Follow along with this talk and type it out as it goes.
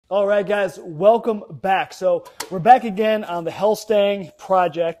All right, guys, welcome back. So we're back again on the HellStang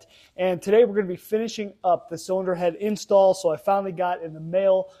project, and today we're going to be finishing up the cylinder head install. So I finally got in the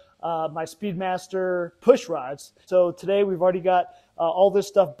mail my Speedmaster pushrods. So today we've already got all this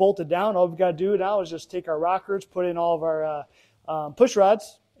stuff bolted down. All we've got to do now is just take our rockers, put in all of our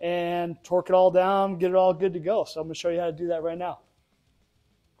pushrods, and torque it all down, get it all good to go. So I'm going to show you how to do that right now.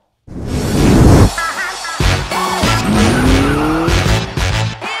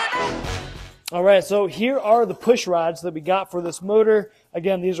 All right, so here are the push rods that we got for this motor.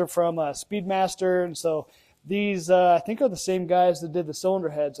 Again, these are from Speedmaster, and so these I think are the same guys that did the cylinder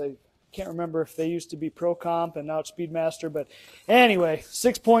heads. I can't remember if they used to be Pro Comp and now it's Speedmaster, but anyway,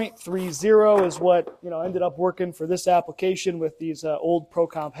 6.30 is what ended up working for this application with these old Pro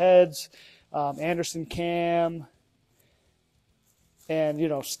Comp heads, Anderson cam,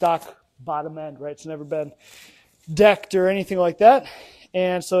 and stock bottom end. Right, it's never been decked or anything like that.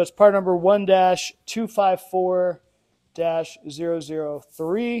 And so it's part number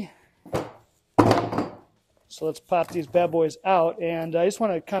 1-254-003. So let's pop these bad boys out. And I just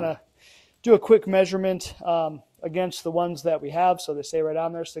want to kind of do a quick measurement against the ones that we have. So they say right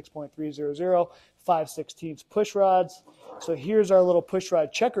on there, 6.300, 5/16 push rods. So here's our little push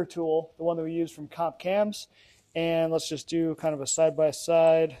rod checker tool, the one that we use from Comp Cams. And let's just do kind of a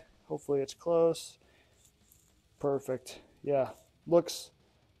side-by-side. Hopefully it's close. Perfect. Yeah. Looks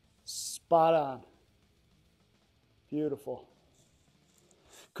spot on. Beautiful.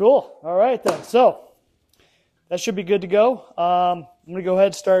 Cool. All right then. So that should be good to go. I'm going to go ahead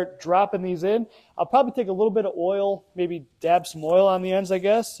and start dropping these in. I'll probably take a little bit of oil, maybe dab some oil on the ends, I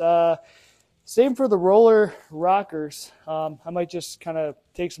guess. Same for the roller rockers. I might just kind of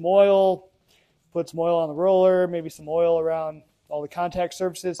take some oil, put some oil on the roller, maybe some oil around all the contact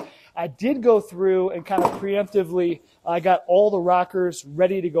surfaces. I did go through and kind of preemptively, I got all the rockers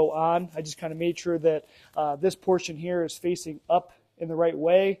ready to go on. I just kind of made sure that this portion here is facing up in the right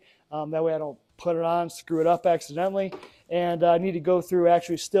way. That way I don't put it on, screw it up accidentally. And I need to go through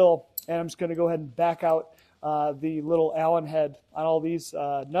actually still, and I'm just going to go ahead and back out the little Allen head on all these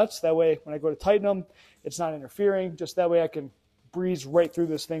nuts. That way when I go to tighten them, it's not interfering. Just that way I can breeze right through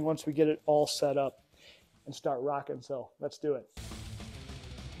this thing once we get it all set up and start rocking. So let's do it.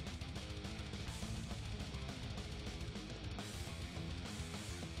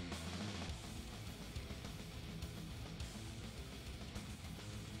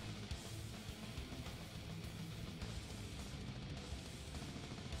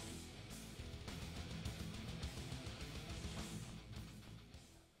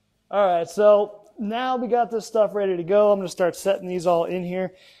 All right, so now we got this stuff ready to go. I'm going to start setting these all in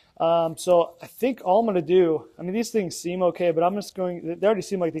here. So I think all I'm going to do, I mean, these things seem okay, but I'm just going, they already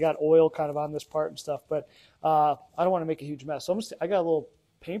seem like they got oil kind of on this part and stuff, but I don't want to make a huge mess. So I got a little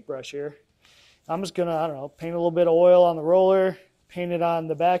paintbrush here. I'm just going to, I don't know, paint a little bit of oil on the roller, paint it on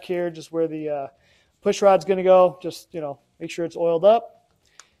the back here, just where the push rod's going to go. Just, make sure it's oiled up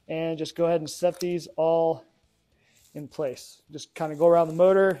and just go ahead and set these all in place. Just kind of go around the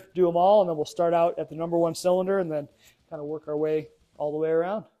motor, do them all, and then we'll start out at the number 1 cylinder and then kind of work our way all the way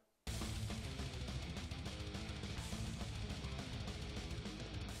around.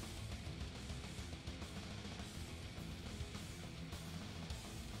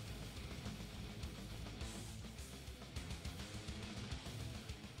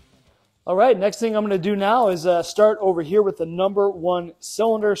 All right, next thing I'm going to do now is start over here with the number 1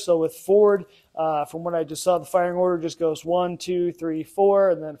 cylinder. So with forward, from what I just saw, the firing order just goes 1, 2, 3,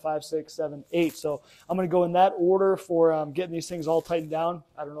 4, and then 5, 6, 7, 8. So I'm going to go in that order for getting these things all tightened down.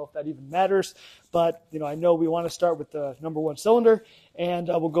 I don't know if that even matters, but I know we want to start with the number 1 cylinder, and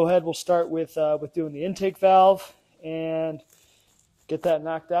we'll go ahead. We'll start with doing the intake valve and get that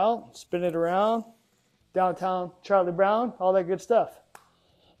knocked out. Spin it around, downtown Charlie Brown, all that good stuff.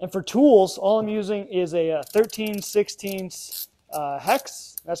 And for tools, all I'm using is a 13/16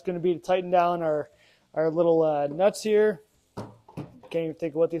 hex. That's going to be to tighten down our little nuts here. Can't even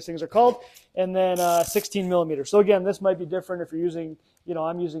think of what these things are called. And then 16 millimeters. So again, this might be different if you're using,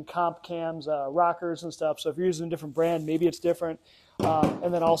 I'm using Comp Cams, rockers and stuff. So if you're using a different brand, maybe it's different.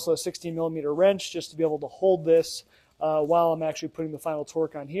 And then also a 16 millimeter wrench just to be able to hold this while I'm actually putting the final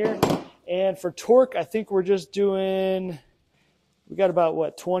torque on here. And for torque, I think we're just doing, we got about,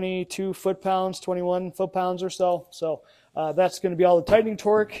 what, 22 foot-pounds, 21 foot-pounds or so. So that's going to be all the tightening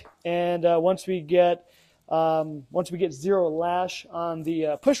torque. And once we get 0 lash on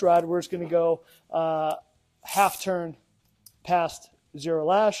the push rod, we're just going to go half turn past 0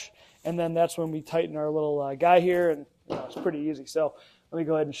 lash. And then that's when we tighten our little guy here. And it's pretty easy. So let me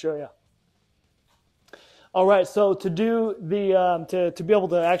go ahead and show you. All right, so to do the to be able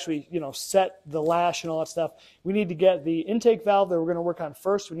to actually set the lash and all that stuff, we need to get the intake valve that we're going to work on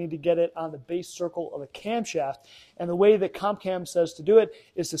first. We need to get it on the base circle of the camshaft, and the way that CompCam says to do it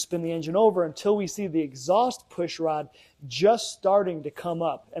is to spin the engine over until we see the exhaust push rod just starting to come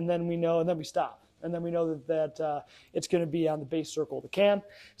up, and then we know, and then we stop, and then we know that it's going to be on the base circle of the cam.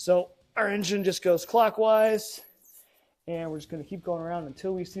 So our engine just goes clockwise, and we're just going to keep going around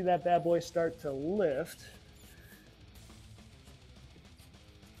until we see that bad boy start to lift.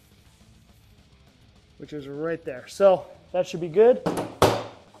 Which is right there. So that should be good.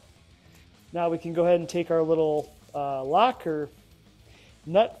 Now we can go ahead and take our little lock or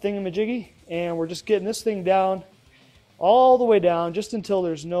nut thingamajiggy, and we're just getting this thing down, all the way down, just until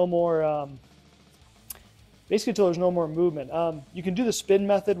there's no more, basically until there's no more movement. You can do the spin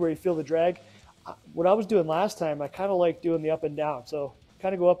method where you feel the drag. What I was doing last time, I kind of like doing the up and down. So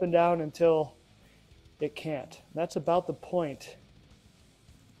kind of go up and down until it can't. That's about the point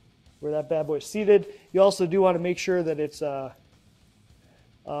where that bad boy is seated. You also do want to make sure that it's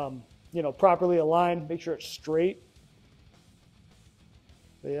properly aligned. Make sure it's straight.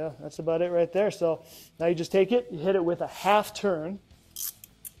 But yeah, that's about it right there. So now you just take it, you hit it with a half turn.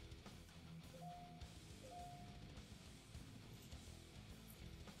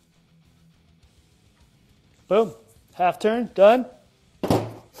 Boom, half turn, done.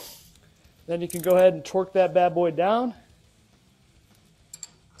 Then you can go ahead and torque that bad boy down.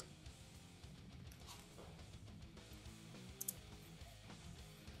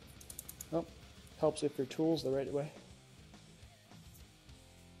 Oh, helps if your tool's the right way.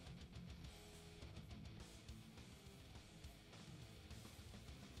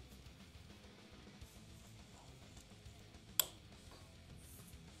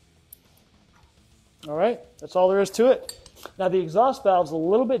 All right, that's all there is to it. Now the exhaust valve's a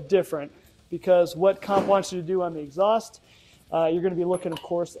little bit different because what Comp wants you to do on the exhaust, you're going to be looking, of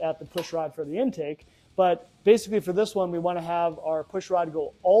course, at the push rod for the intake. But basically for this one, we want to have our push rod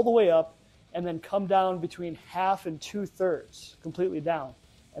go all the way up and then come down between 1/2 and 2/3, completely down.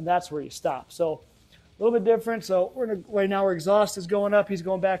 And that's where you stop. So a little bit different. So right now our exhaust is going up, he's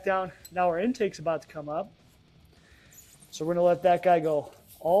going back down. Now our intake's about to come up. So we're going to let that guy go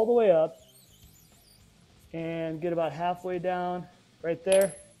all the way up and get about halfway down right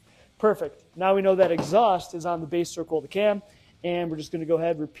there. Perfect. Now we know that exhaust is on the base circle of the cam, and we're just going to go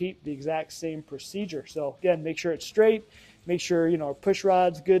ahead and repeat the exact same procedure. So again, make sure it's straight. Make sure our push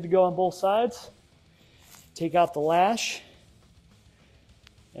rod's good to go on both sides. Take out the lash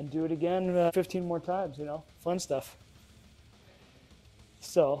and do it again 15 more times, fun stuff.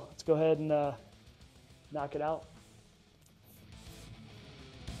 So let's go ahead and knock it out.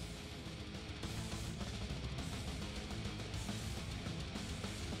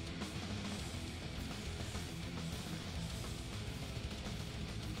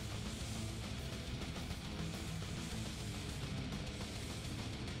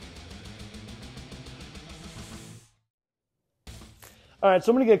 All right,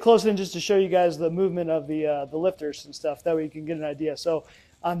 so I'm going to get close in just to show you guys the movement of the lifters and stuff. That way you can get an idea. So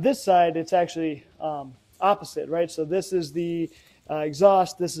on this side, it's actually opposite, right? So this is the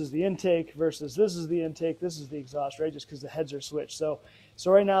exhaust, this is the intake, versus this is the intake, this is the exhaust, right? Just because the heads are switched. So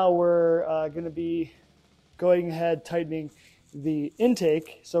right now we're going to be going ahead tightening the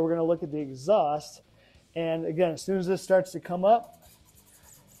intake. So we're going to look at the exhaust. And again, as soon as this starts to come up,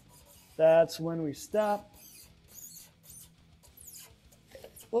 that's when we stop.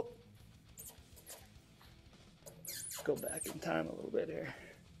 Go back in time a little bit here.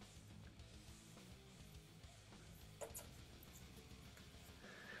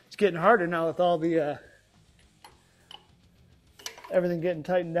 It's getting harder now with all the everything getting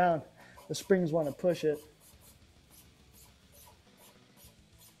tightened down. The springs want to push it.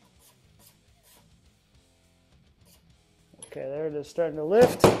 Okay, there it is, starting to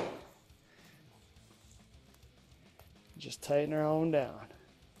lift. Just tighten our own down.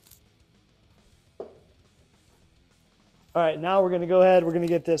 All right, now we're going to go ahead, we're going to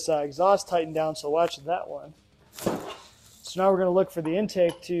get this exhaust tightened down, so watch that one. So now we're going to look for the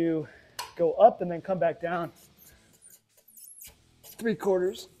intake to go up and then come back down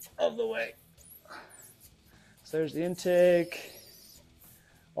 3/4 of the way. So there's the intake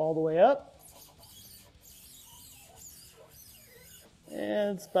all the way up.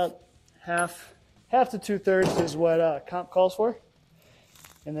 And it's about half to 2/3 is what Comp calls for.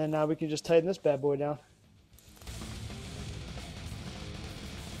 And then now we can just tighten this bad boy down.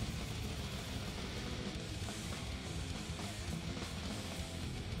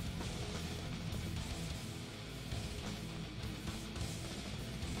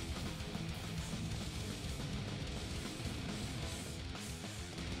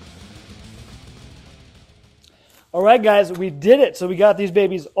 All right, guys, we did it. So we got these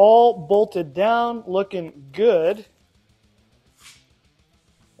babies all bolted down, looking good.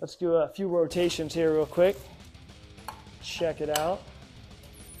 Let's do a few rotations here real quick. Check it out.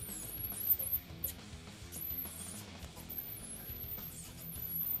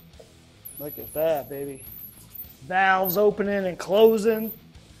 Look at that, baby. Valves opening and closing.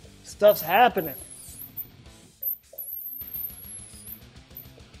 Stuff's happening.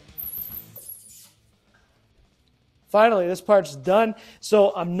 Finally, this part's done.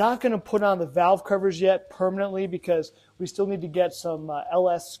 So I'm not going to put on the valve covers yet permanently because we still need to get some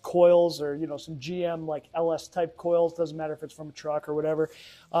LS coils or, some GM like LS type coils. Doesn't matter if it's from a truck or whatever.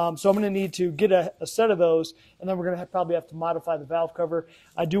 So I'm going to need to get a set of those, and then we're going to probably have to modify the valve cover.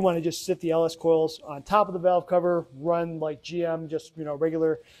 I do want to just sit the LS coils on top of the valve cover, run like GM, just,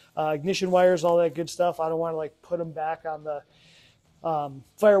 regular ignition wires, all that good stuff. I don't want to like put them back on the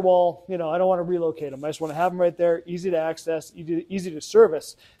firewall. I don't want to relocate them. I just want to have them right there, easy to access, easy to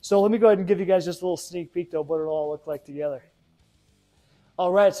service. So let me go ahead and give you guys just a little sneak peek though, what it'll all look like together.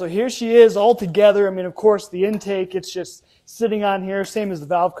 All right, so here she is all together. I mean, of course, the intake, it's just sitting on here, same as the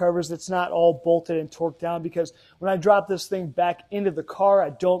valve covers. It's not all bolted and torqued down because when I drop this thing back into the car, I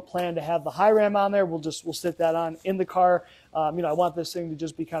don't plan to have the high ram on there. We'll sit that on in the car. I want this thing to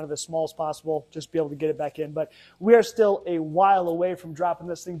just be kind of as small as possible, just be able to get it back in. But we are still a while away from dropping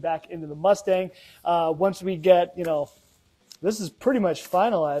this thing back into the Mustang. Once we get, this is pretty much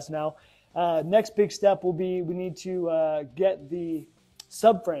finalized now. Next big step will be we need to get the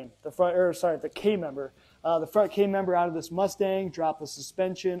subframe, the K-member. The front K-member out of this Mustang, drop the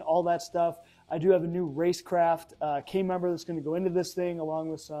suspension, all that stuff. I do have a new Racecraft K-member that's going to go into this thing along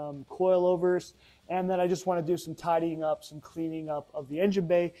with some coilovers. And then I just want to do some tidying up, some cleaning up of the engine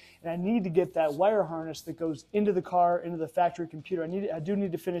bay. And I need to get that wire harness that goes into the car, into the factory computer. I do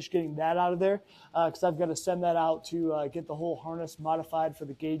need to finish getting that out of there because I've got to send that out to get the whole harness modified for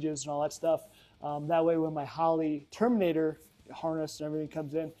the gauges and all that stuff. That way when my Holley Terminator harness and everything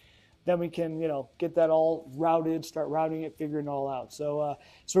comes in, then we can, get that all routed, start routing it, figuring it all out. So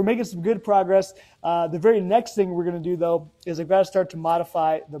we're making some good progress. The very next thing we're going to do, though, is I've got to start to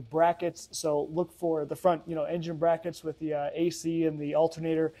modify the brackets. So look for the front, engine brackets with the AC and the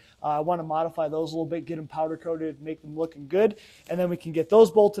alternator. I want to modify those a little bit, get them powder coated, make them looking good, and then we can get those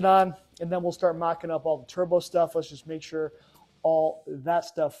bolted on, and then we'll start mocking up all the turbo stuff. Let's just make sure all that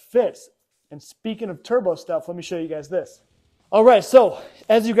stuff fits. And speaking of turbo stuff, let me show you guys this. All right, so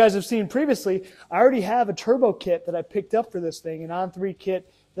as you guys have seen previously, I already have a turbo kit that I picked up for this thing, an On3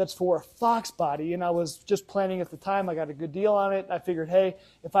 kit that's for a Fox body, and I was just planning at the time. I got a good deal on it. I figured, hey,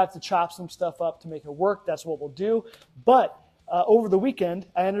 if I have to chop some stuff up to make it work, that's what we'll do. But over the weekend,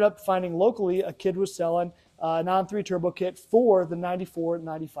 I ended up finding locally a kid was selling an On3 turbo kit for the 94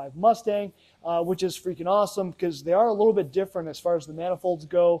 95 Mustang, which is freaking awesome because they are a little bit different as far as the manifolds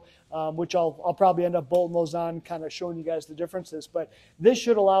go, which I'll probably end up bolting those on, kind of showing you guys the differences. But this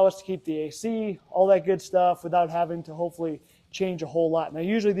should allow us to keep the AC, all that good stuff, without having to hopefully change a whole lot. Now,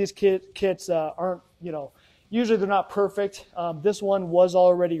 usually these kits aren't, usually they're not perfect. This one was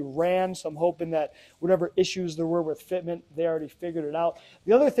already ran, so I'm hoping that whatever issues there were with fitment, they already figured it out.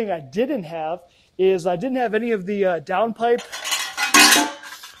 The other thing I didn't have is I didn't have any of the downpipe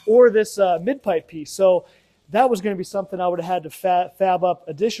or this mid-pipe piece. So that was going to be something I would have had to fab up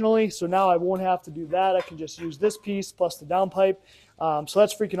additionally. So now I won't have to do that. I can just use this piece plus the downpipe. So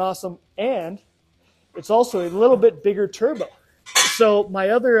that's freaking awesome. And it's also a little bit bigger turbo. So my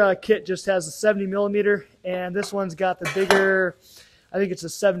other kit just has a 70 millimeter, and this one's got the bigger, I think it's a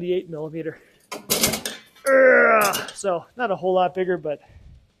 78 millimeter. So not a whole lot bigger, but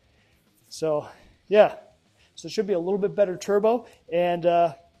so yeah. So it should be a little bit better turbo and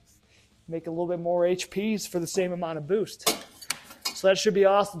make a little bit more HPs for the same amount of boost. So that should be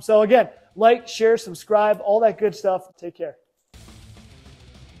awesome. So again, like, share, subscribe, all that good stuff. Take care.